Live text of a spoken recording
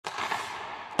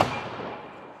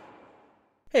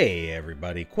Hey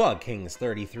everybody, Quad Kings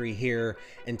 33 here,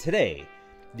 and today,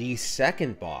 the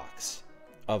second box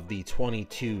of the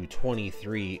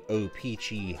 22-23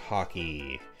 O-Pee-Chee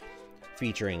hockey,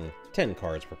 featuring 10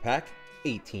 cards per pack,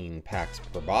 18 packs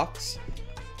per box,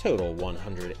 total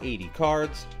 180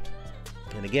 cards.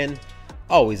 And again,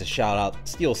 always a shout out,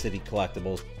 Steel City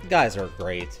Collectibles. The guys are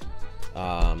great.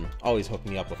 Always hook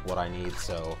me up with what I need,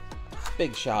 so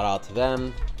big shout out to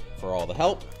them for all the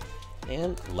help.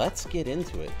 And let's get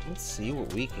into it. Let's see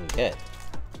what we can get.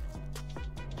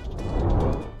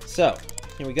 So,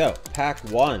 here we go. Pack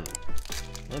 1.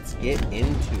 Let's get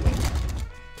into it.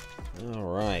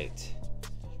 Alright.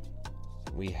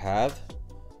 We have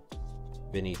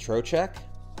Vinny Trocheck,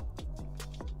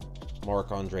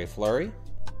 Marc-Andre Fleury,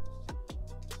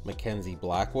 Mackenzie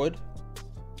Blackwood,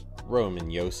 Roman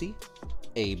Josi,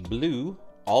 a blue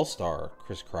All-Star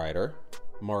Chris Kreider,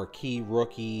 marquee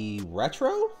rookie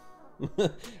retro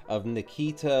of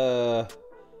Nikita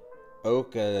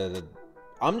Oka.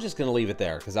 I'm just gonna leave it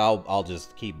there because I'll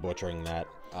just keep butchering that.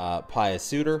 Pius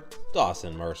Suter,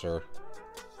 Dawson Mercer,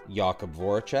 Jakub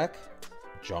Voracek,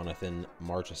 Jonathan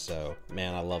Marchessault.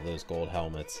 Man, I love those gold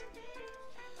helmets.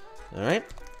 All right,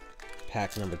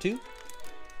 pack number 2.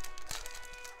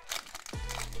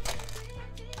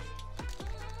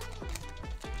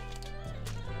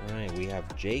 All right, we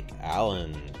have Jake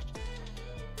Allen,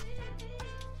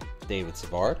 David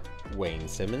Savard, Wayne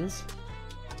Simmons,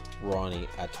 Ronnie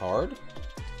Attard.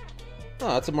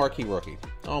 Oh, that's a marquee rookie.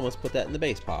 I almost put that in the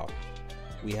base pile.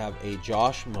 We have a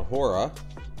Josh Mahora.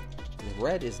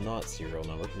 Red is not serial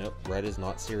numbered. Nope, red is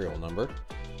not serial numbered.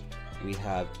 We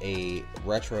have a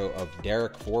retro of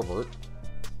Derek Forbort,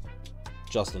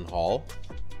 Justin Hall,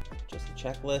 just a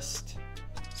checklist,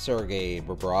 Sergei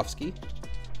Bobrovsky,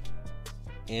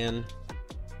 and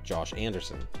Josh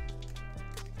Anderson.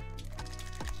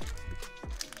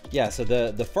 Yeah, so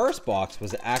the first box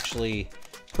was actually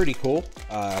pretty cool.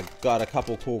 Got a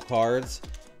couple cool cards,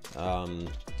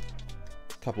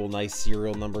 couple nice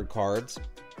serial numbered cards.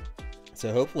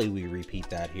 So hopefully we repeat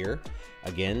that here.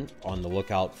 Again, on the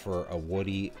lookout for a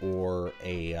Woody or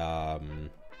a, oh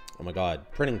my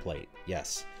god, printing plate.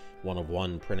 Yes,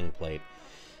 1/1 printing plate.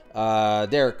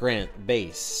 Derek Grant,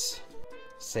 base.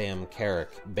 Sam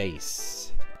Carrick,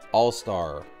 base.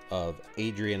 All-Star of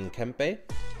Adrian Kempe.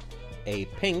 A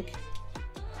pink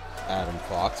Adam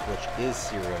Fox, which is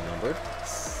serial numbered.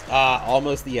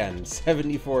 Almost the end.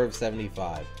 74 of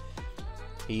 75.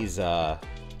 He's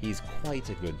quite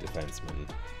a good defenseman.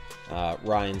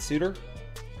 Ryan Suter,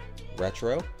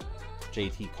 retro.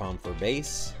 JT Compher,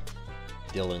 base.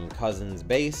 Dylan Cousins,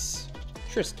 base.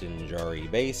 Tristan Jarry,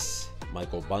 base.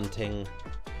 Michael Bunting,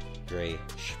 Dre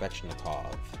Svechnikov,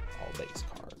 all base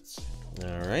cards.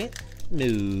 All right.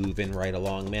 Moving right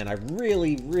along, man. I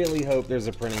really hope there's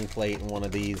a printing plate in one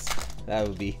of these. That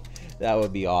would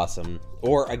be awesome.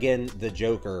 Or again, the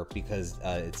Joker, because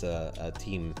it's a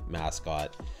team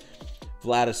mascot.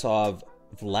 Vladislav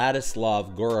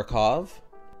Gorakov,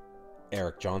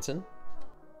 Eric Johnson,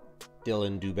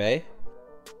 Dylan Dubé,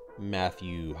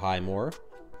 Matthew Highmore,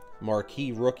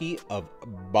 marquee rookie of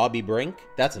Bobby Brink.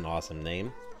 That's an awesome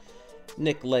name.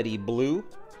 Nick Leddy, blue.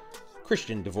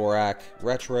 Christian Dvorak,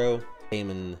 retro.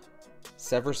 Damon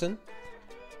Severson,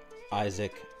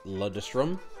 Isaac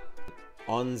Ludestrom,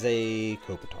 Anze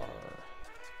Kopitar.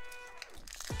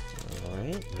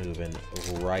 Alright, moving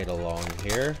right along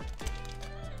here.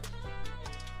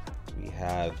 We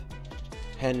have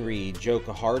Henry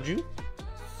Jokaharju,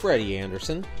 Freddie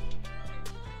Anderson.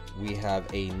 We have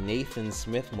a Nathan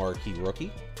Smith marquee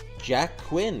rookie. Jack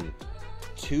Quinn,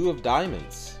 2 of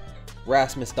diamonds.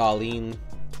 Rasmus Dahlin,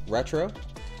 retro.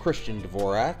 Christian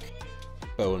Dvorak.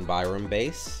 Bowen Byram,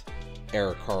 base.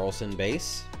 Eric Carlson,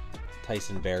 base.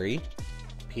 Tyson Berry.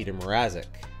 Peter Mrazek.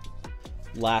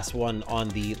 Last one on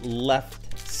the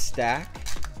left stack.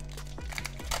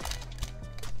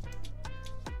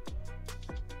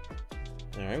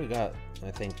 Alright, we got,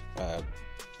 I think,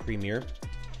 Premier.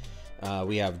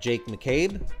 We have Jake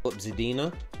McCabe, Philip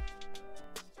Zadina,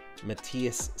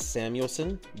 Matthias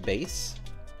Samuelson, base.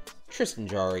 Tristan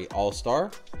Jarry, All-Star.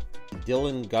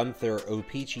 Dylan Gunther,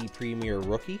 O-Pee-Chee Premier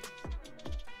Rookie.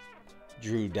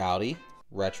 Drew Doughty,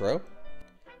 retro.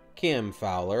 Cam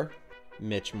Fowler,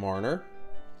 Mitch Marner,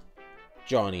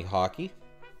 Johnny Hockey,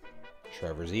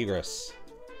 Trevor Zegras.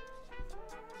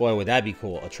 Boy, would that be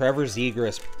cool. A Trevor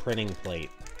Zegras printing plate.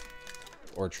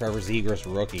 Or Trevor Zegras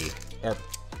rookie. Or,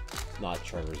 not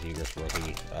Trevor Zegras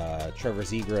rookie. Trevor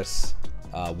Zegras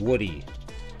Woody.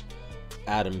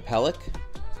 Adam Pellick.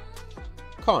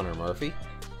 Connor Murphy.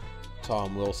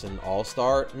 Tom Wilson,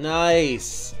 All-Star.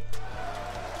 Nice!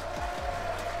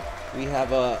 We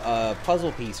have a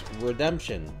puzzle piece,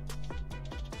 Redemption.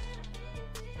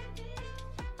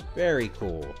 Very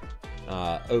cool.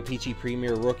 O-Pee-Chee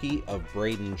Premier Rookie of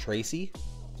Braden Tracy.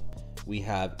 We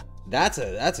have, that's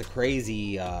a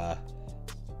crazy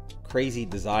crazy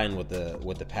design with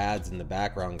the pads and the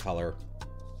background color.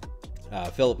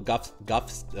 Philip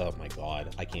Guffs, oh my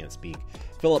god, I can't speak.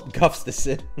 Philip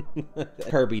Gustafson,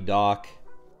 Kirby Doc,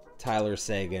 Tyler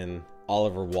Sagan,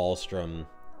 Oliver Wahlstrom,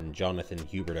 and Jonathan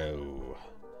Huberto.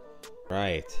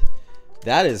 Right.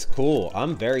 That is cool.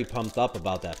 I'm very pumped up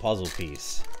about that puzzle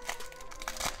piece.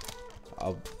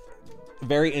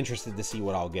 Very interested to see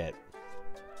what I'll get.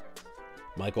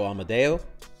 Michael Amadeo,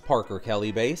 Parker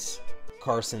Kelly base,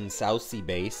 Carson Soucy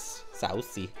base,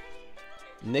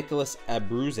 Nicholas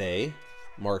Abruzzi,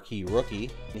 marquee rookie.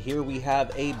 And here we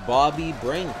have a Bobby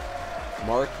Brink,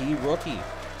 marquee rookie,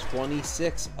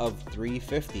 26 of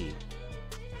 350.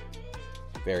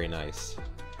 Very nice.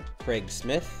 Craig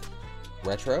Smith,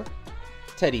 retro.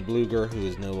 Teddy Bluger, who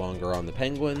is no longer on the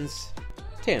Penguins.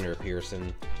 Tanner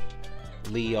Pearson,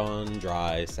 Leon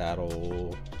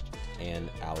Draisaitl, and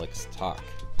Alex Tuck.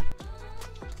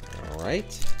 All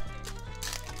right.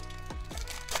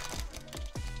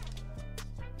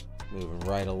 Moving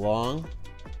right along,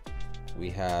 we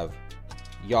have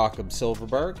Jakob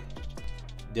Silverberg,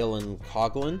 Dylan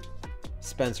Coughlin,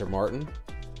 Spencer Martin,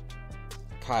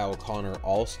 Kyle Connor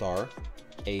All-Star,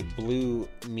 a blue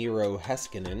Miro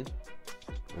Heiskanen.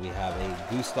 We have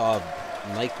a Gustav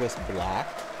Nyquist Black,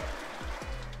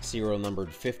 serial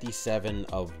numbered 57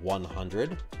 of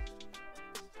 100.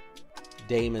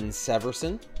 Damon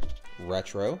Severson,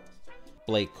 retro.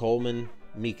 Blake Coleman,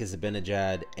 Mika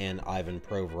Zibanejad, and Ivan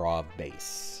Provorov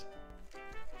base.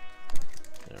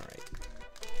 All right.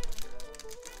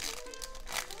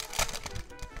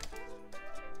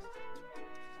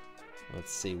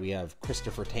 Let's see, we have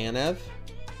Christopher Tanev,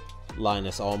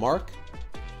 Linus Allmark,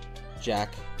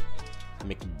 Jack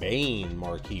McBain,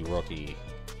 marquee rookie,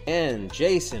 and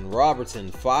Jason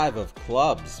Robertson, 5 of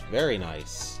clubs. Very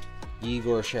nice.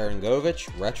 Igor Sharangovich,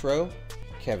 retro.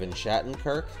 Kevin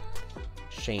Shattenkirk,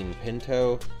 Shane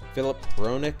Pinto, Philip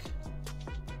Hronik,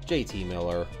 JT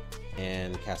Miller,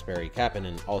 and Kasperi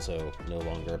Kapanen, also no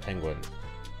longer a Penguin.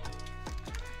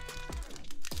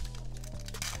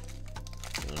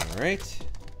 All right.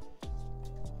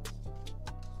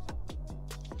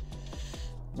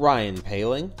 Ryan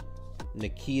Paling,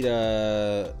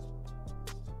 Nikita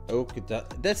Okada.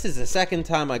 This is the second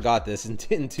time I got this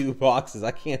in 2 boxes.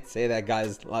 I can't say that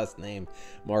guy's last name.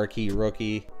 Marquee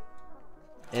rookie.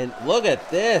 And look at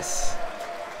this.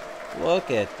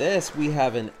 Look at this. We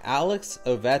have an Alex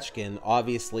Ovechkin,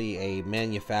 obviously a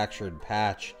manufactured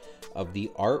patch of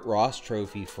the Art Ross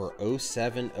Trophy for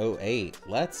 07-08.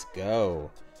 Let's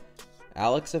go.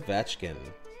 Alex Ovechkin.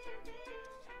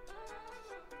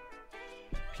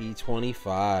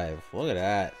 P25. Look at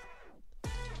that.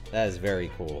 That is very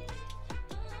cool.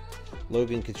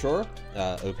 Logan Couture,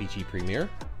 O-Pee-Chee Premier.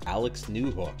 Alex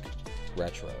Newhook,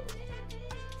 retro.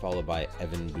 Followed by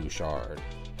Evan Bouchard.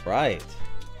 Right.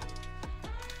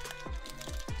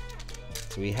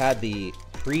 So we had the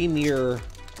Premier,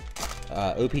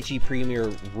 O-Pee-Chee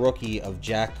Premier Rookie of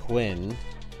Jack Quinn,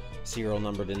 serial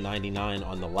numbered in 99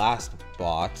 on the last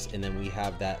box, and then we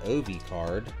have that Ovi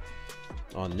card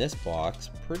on this box.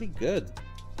 Pretty good,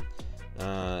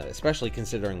 especially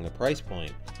considering the price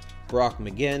point. Brock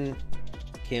McGinn,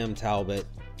 Cam Talbot,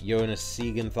 Jonas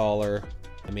Siegenthaler,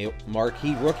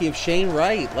 marquee rookie of Shane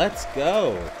Wright. Let's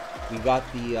go. We got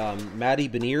the Matty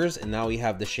Beniers, and now we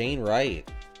have the Shane Wright.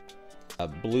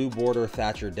 Blue border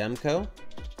Thatcher Demko.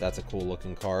 That's a cool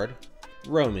looking card.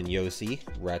 Roman Josi,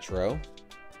 retro.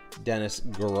 Dennis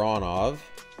Goranov,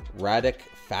 Radek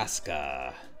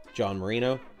Faska, John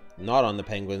Marino, not on the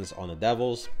Penguins, on the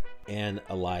Devils, and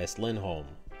Elias Lindholm.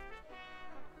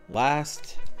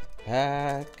 Last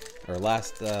pack, or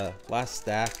last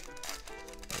stack.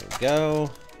 There we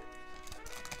go.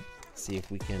 See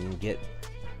if we can get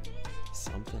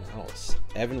something else.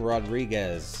 Evan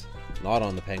Rodriguez, not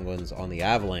on the Penguins, on the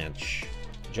Avalanche.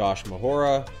 Josh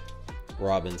Mahora,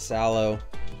 Robin Salo,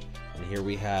 and here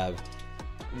we have,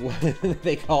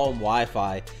 they call him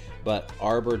Wi-Fi, but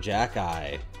Arbor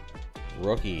Jackeye,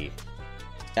 rookie.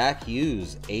 Jack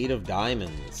Hughes, 8 of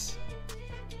diamonds.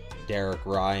 Derek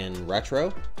Ryan,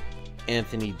 retro.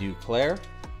 Anthony Duclair,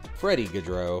 Freddie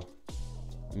Gaudreau,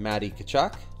 Matty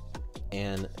Tkachuk,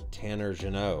 and Tanner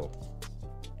Jeannot.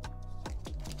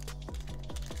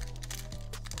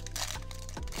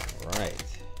 Right.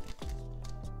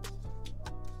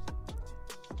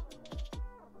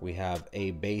 We have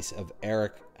a base of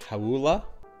Eric Haula,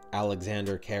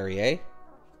 Alexander Carrier,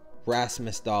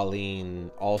 Rasmus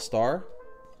Dahlin All-Star.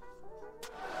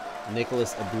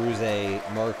 Nicholas Abruzzi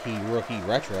Marquee Rookie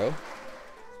Retro.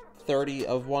 30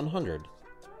 of 100.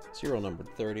 Serial number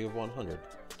 30 of 100.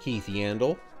 Keith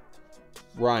Yandel.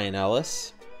 Ryan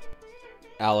Ellis.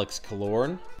 Alex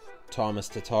Killorn. Thomas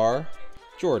Tatar.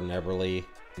 Jordan Eberle.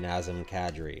 Nazem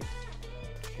Kadri.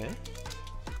 Okay.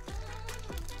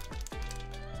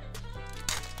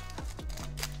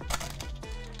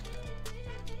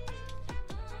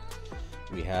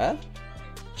 We have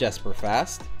Jesper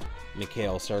Fast,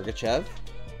 Mikhail Sergachev,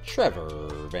 Trevor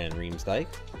Van Riemsdyk,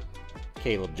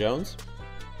 Caleb Jones,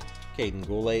 Caden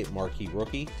Goulet, Marquee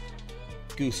Rookie,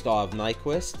 Gustav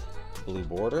Nyquist, Blue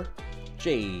Border,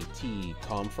 JT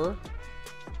Comfer,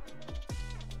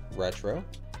 Retro,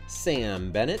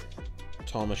 Sam Bennett,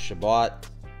 Thomas Chabot,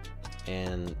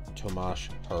 and Tomas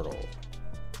Hertl.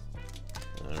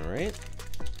 Alright.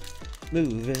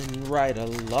 Moving right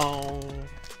along.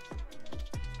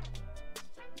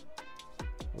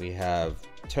 We have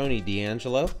Tony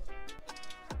DeAngelo,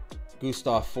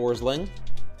 Gustav Forsling,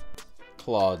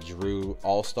 Claude Giroux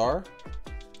All-Star,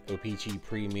 O-Pee-Chee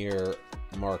Premier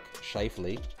Mark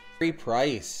Scheifele, Carey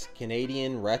Price,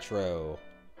 Canadian Retro,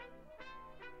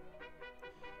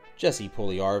 Jesse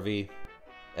Pugliarvi,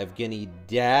 Evgeny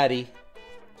Daddy,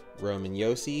 Roman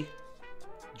Josi,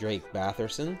 Drake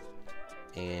Batherson,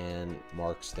 and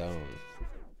Mark Stone.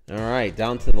 Alright,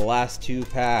 down to the last 2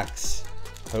 packs.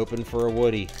 Hoping for a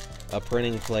Woody, a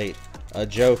printing plate, a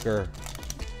Joker.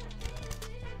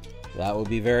 That would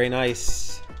be very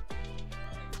nice.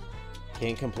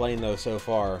 Can't complain though so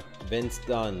far. Vince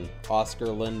Dunn, Oscar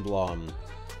Lindblom,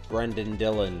 Brendan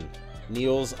Dillon,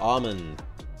 Niels Amon,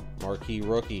 Marquee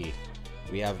Rookie.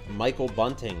 We have Michael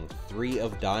Bunting, 3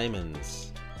 of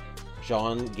Diamonds.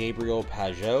 Jean-Gabriel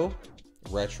Pageau,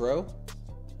 Retro.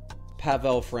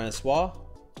 Pavel Francois,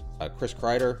 Chris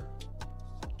Kreider,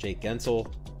 Jake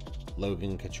Gensel,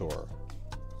 Logan Couture.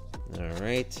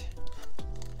 Alright.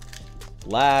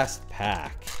 Last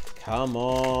pack. Come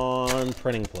on,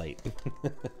 printing plate.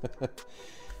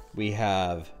 We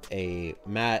have a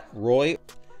Matt Roy,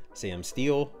 Sam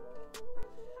Steele,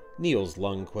 Niels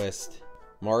Lundqvist,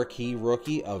 Marquee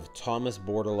Rookie of Thomas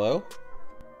Bordelot,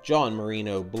 John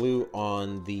Marino Blue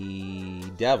on the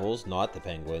Devils, not the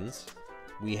Penguins.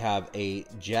 We have a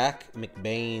Jack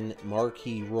McBain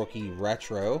Marquee Rookie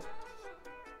Retro,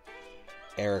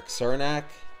 Eric Cernak,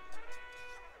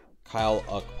 Kyle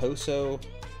Okposo,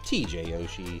 TJ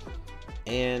Oshie,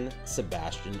 and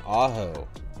Sebastian Aho.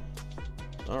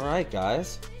 Alright,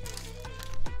 guys.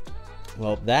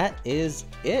 Well, that is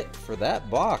it for that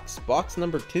box. Box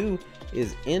number 2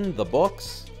 is in the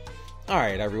books.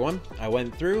 Alright, everyone. I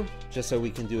went through just so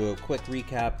we can do a quick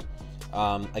recap.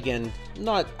 Again,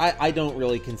 I don't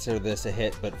really consider this a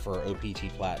hit, but for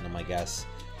O-Pee-Chee Platinum, I guess.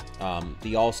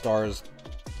 The All-Stars,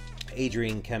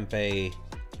 Adrian Kempe,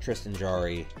 Tristan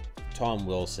Jarry, Tom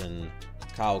Wilson,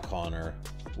 Kyle Connor,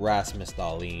 Rasmus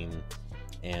Dahlin,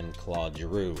 and Claude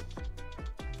Giroux.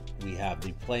 We have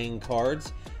the playing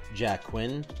cards, Jack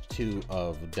Quinn, 2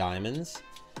 of Diamonds,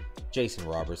 Jason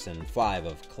Robertson, 5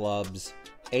 of Clubs,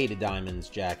 8 of Diamonds,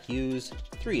 Jack Hughes,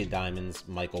 3 of Diamonds,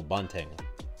 Michael Bunting.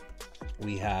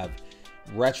 We have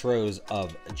retros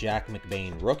of Jack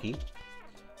McBain Rookie,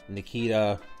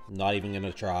 Nikita, not even going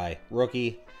to try,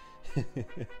 Rookie,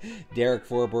 Derek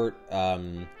Forbort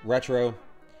Retro,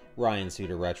 Ryan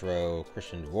Suter Retro,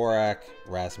 Christian Dvorak,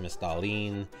 Rasmus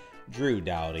Dahlin, Drew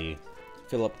Doughty,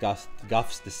 Philip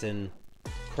Gustafsson,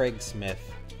 Craig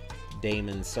Smith,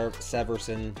 Damon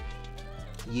Severson,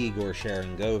 Yegor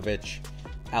Sharangovich,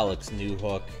 Alex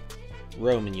Newhook,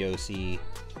 Roman Josi,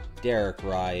 Derek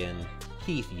Ryan,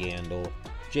 Keith Yandel,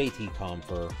 JT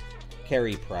Comfer,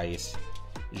 Carey Price,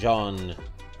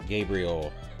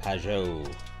 Jean-Gabriel Pageau.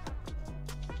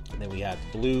 And then we have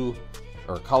blue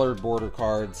or colored border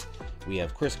cards. We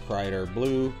have Chris Kreider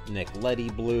blue, Nick Leddy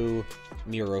blue,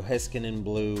 Miro Heiskanen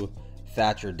blue,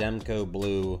 Thatcher Demko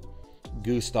blue,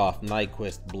 Gustav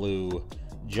Nyquist blue,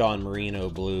 John Marino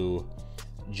blue,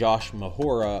 Josh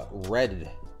Mahora red.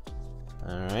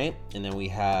 Alright, and then we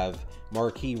have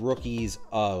marquee rookies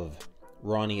of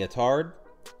Ronnie Attard,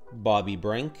 Bobby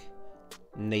Brink,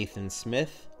 Nathan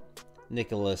Smith,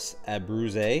 Nicholas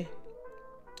Abruzzi,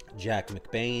 Jack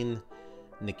McBain,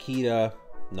 Nikita,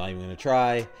 not even going to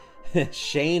try,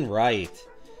 Shane Wright.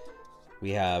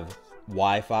 We have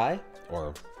Wi-Fi,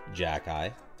 or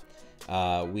Jack-Eye.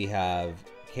 We have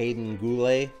Caden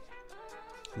Goulet,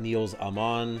 Niels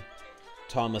Amon,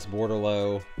 Thomas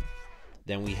Bordelot.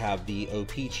 Then we have the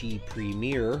O-Pee-Chee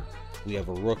Premier. We have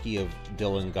a rookie of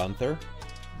Dylan Gunther,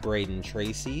 Braden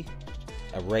Tracy,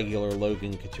 a regular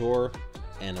Logan Couture,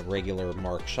 and a regular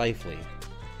Mark Scheifele.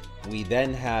 We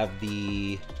then have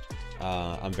the,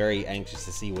 I'm very anxious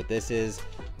to see what this is,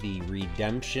 the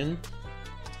redemption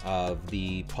of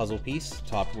the puzzle piece,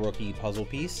 top rookie puzzle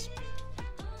piece.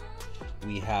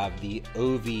 We have the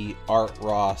Ovi Art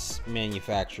Ross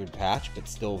manufactured patch, but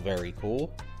still very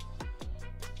cool.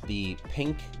 The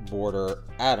pink border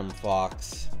Adam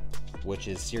Fox, which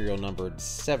is serial numbered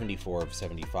 74 of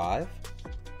 75.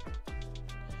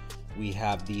 We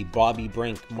have the Bobby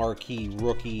Brink marquee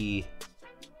rookie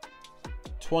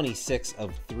 26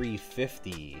 of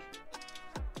 350.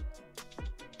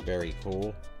 Very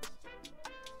cool.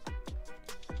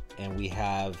 And we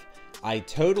have, I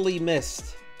totally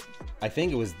missed, I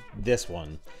think it was this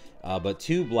one, but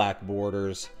two black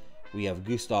borders. We have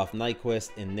Gustav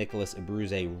Nyquist and Nicholas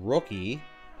Abruzze rookie.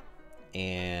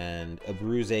 And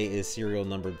Abruzze is serial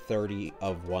numbered 30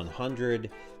 of 100.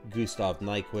 Gustav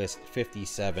Nyquist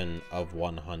 57 of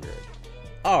 100.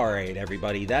 Alright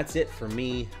everybody, that's it for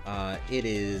me. It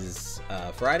is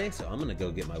Friday, so I'm gonna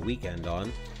go get my weekend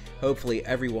on. Hopefully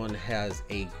everyone has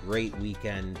a great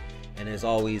weekend, and as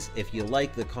always, if you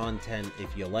like the content,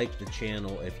 if you like the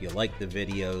channel, if you like the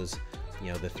videos,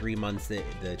 you know, the 3 months that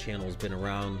the channel's been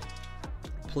around,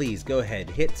 please go ahead,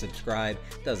 hit subscribe.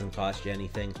 It doesn't cost you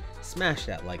anything. Smash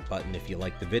that like button if you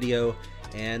like the video,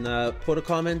 and put a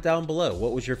comment down below.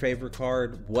 What was your favorite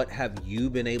card? What have you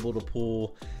been able to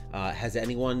pull? Has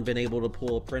anyone been able to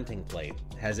pull a printing plate?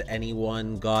 Has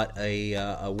anyone got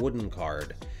a wooden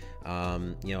card?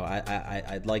 You know,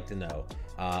 I'd like to know.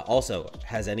 Also,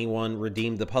 has anyone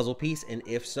redeemed the puzzle piece? And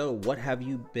if so, what have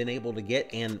you been able to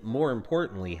get? And more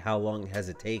importantly, how long has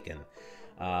it taken?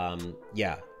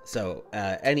 Yeah. So,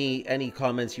 any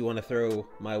comments you want to throw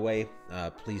my way,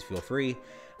 please feel free.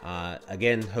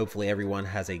 Again, hopefully everyone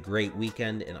has a great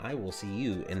weekend, and I will see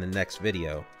you in the next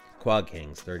video. Quad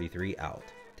Kings 33 out.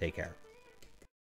 Take care.